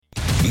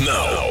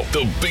Now,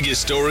 the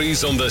biggest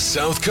stories on the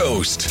South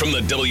Coast from the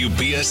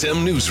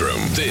WBSM Newsroom.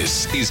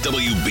 This is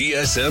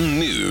WBSM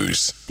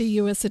News. The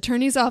U.S.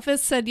 Attorney's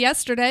Office said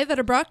yesterday that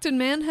a Brockton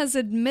man has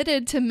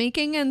admitted to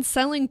making and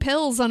selling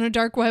pills on a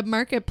dark web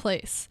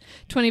marketplace.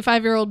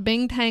 25-year-old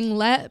Bing Tang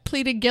Let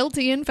pleaded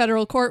guilty in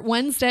federal court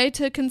Wednesday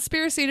to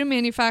conspiracy to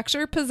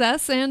manufacture,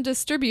 possess, and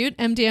distribute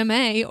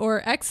MDMA,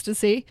 or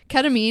ecstasy,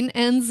 ketamine,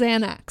 and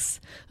Xanax.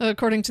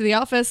 According to the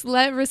office,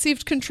 Let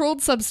received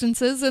controlled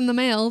substances in the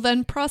mail,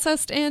 then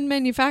processed and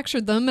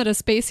manufactured them at a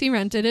space he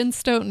rented in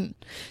Stoughton.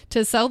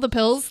 To sell the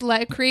pills,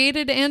 Let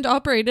created and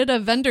operated a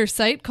vendor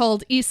site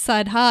called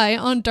Eastside High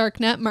on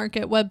darknet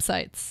market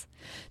websites.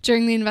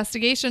 During the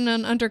investigation,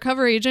 an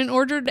undercover agent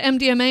ordered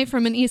MDMA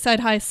from an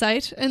Eastside High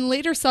site and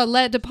later saw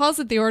Let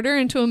deposit the order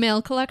into a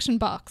mail collection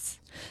box.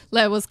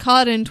 Let was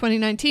caught in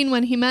 2019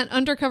 when he met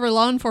undercover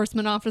law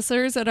enforcement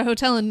officers at a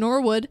hotel in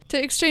Norwood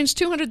to exchange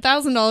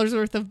 $200,000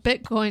 worth of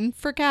Bitcoin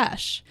for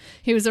cash.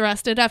 He was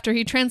arrested after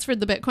he transferred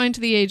the Bitcoin to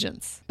the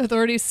agents.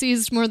 Authorities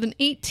seized more than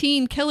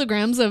 18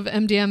 kilograms of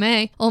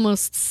MDMA,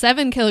 almost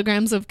 7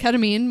 kilograms of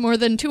ketamine, more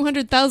than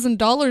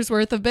 $200,000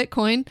 worth of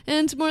Bitcoin,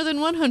 and more than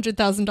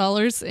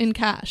 $100,000 in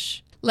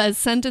cash. Let's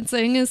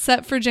sentencing is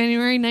set for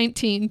January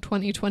 19,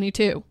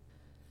 2022.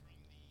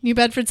 New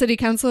Bedford City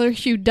Councillor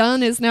Hugh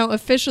Dunn is now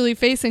officially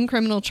facing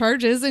criminal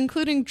charges,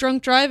 including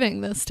drunk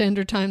driving, the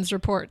Standard Times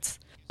reports.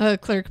 A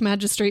clerk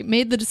magistrate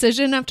made the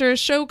decision after a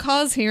show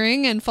cause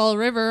hearing in Fall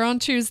River on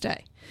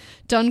Tuesday.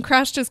 Dunn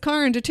crashed his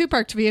car into two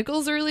parked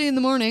vehicles early in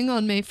the morning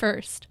on May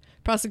 1st.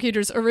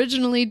 Prosecutors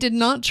originally did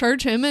not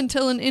charge him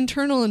until an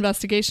internal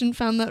investigation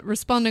found that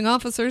responding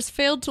officers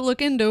failed to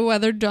look into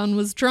whether Dunn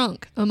was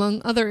drunk,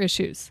 among other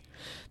issues.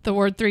 The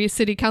Ward 3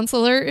 city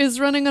councillor is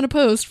running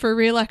unopposed for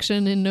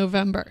re-election in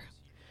November.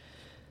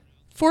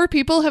 4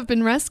 people have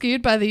been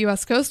rescued by the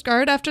U.S. Coast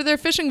Guard after their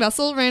fishing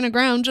vessel ran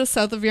aground just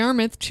south of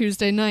Yarmouth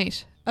Tuesday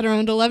night. At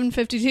around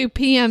 11:52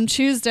 p.m.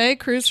 Tuesday,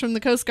 crews from the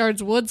Coast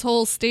Guard's Woods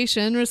Hole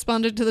station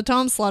responded to the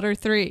Tom Slaughter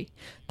 3.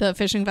 The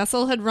fishing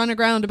vessel had run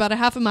aground about a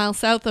half a mile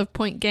south of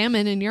Point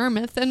Gammon in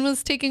Yarmouth and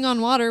was taking on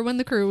water when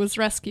the crew was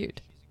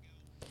rescued.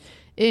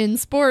 In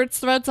sports,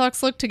 the Red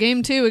Sox look to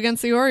Game 2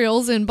 against the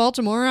Orioles in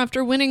Baltimore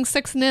after winning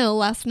 6-0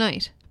 last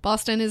night.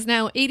 Boston is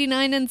now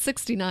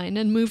 89-69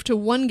 and moved to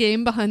 1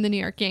 game behind the New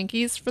York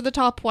Yankees for the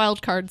top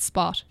wildcard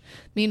spot.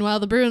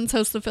 Meanwhile, the Bruins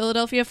host the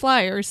Philadelphia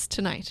Flyers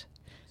tonight.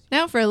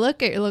 Now for a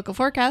look at your local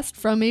forecast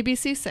from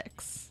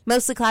ABC6.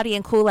 Mostly cloudy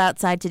and cool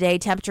outside today.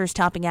 Temperatures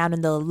topping out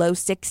in the low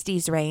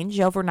 60s range.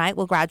 Overnight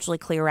will gradually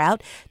clear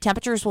out.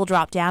 Temperatures will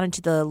drop down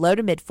into the low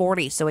to mid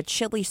 40s, so a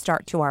chilly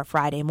start to our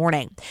Friday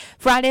morning.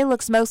 Friday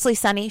looks mostly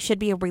sunny. Should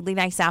be a really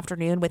nice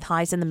afternoon with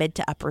highs in the mid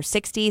to upper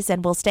 60s,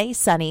 and will stay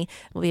sunny.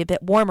 It will be a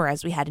bit warmer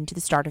as we head into the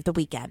start of the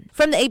weekend.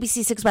 From the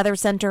ABC6 Weather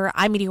Center,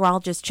 I'm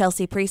meteorologist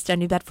Chelsea Priest on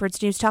New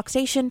Bedford's News Talk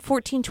Station,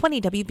 1420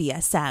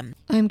 WBSM.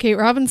 I'm Kate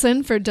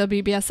Robinson for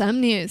WBSM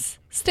News.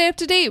 Stay up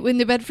to date with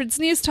New Bedford's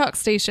News Talk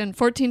Station,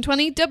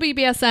 1420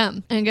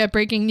 WBSM, and get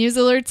breaking news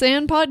alerts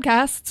and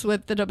podcasts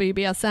with the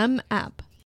WBSM app.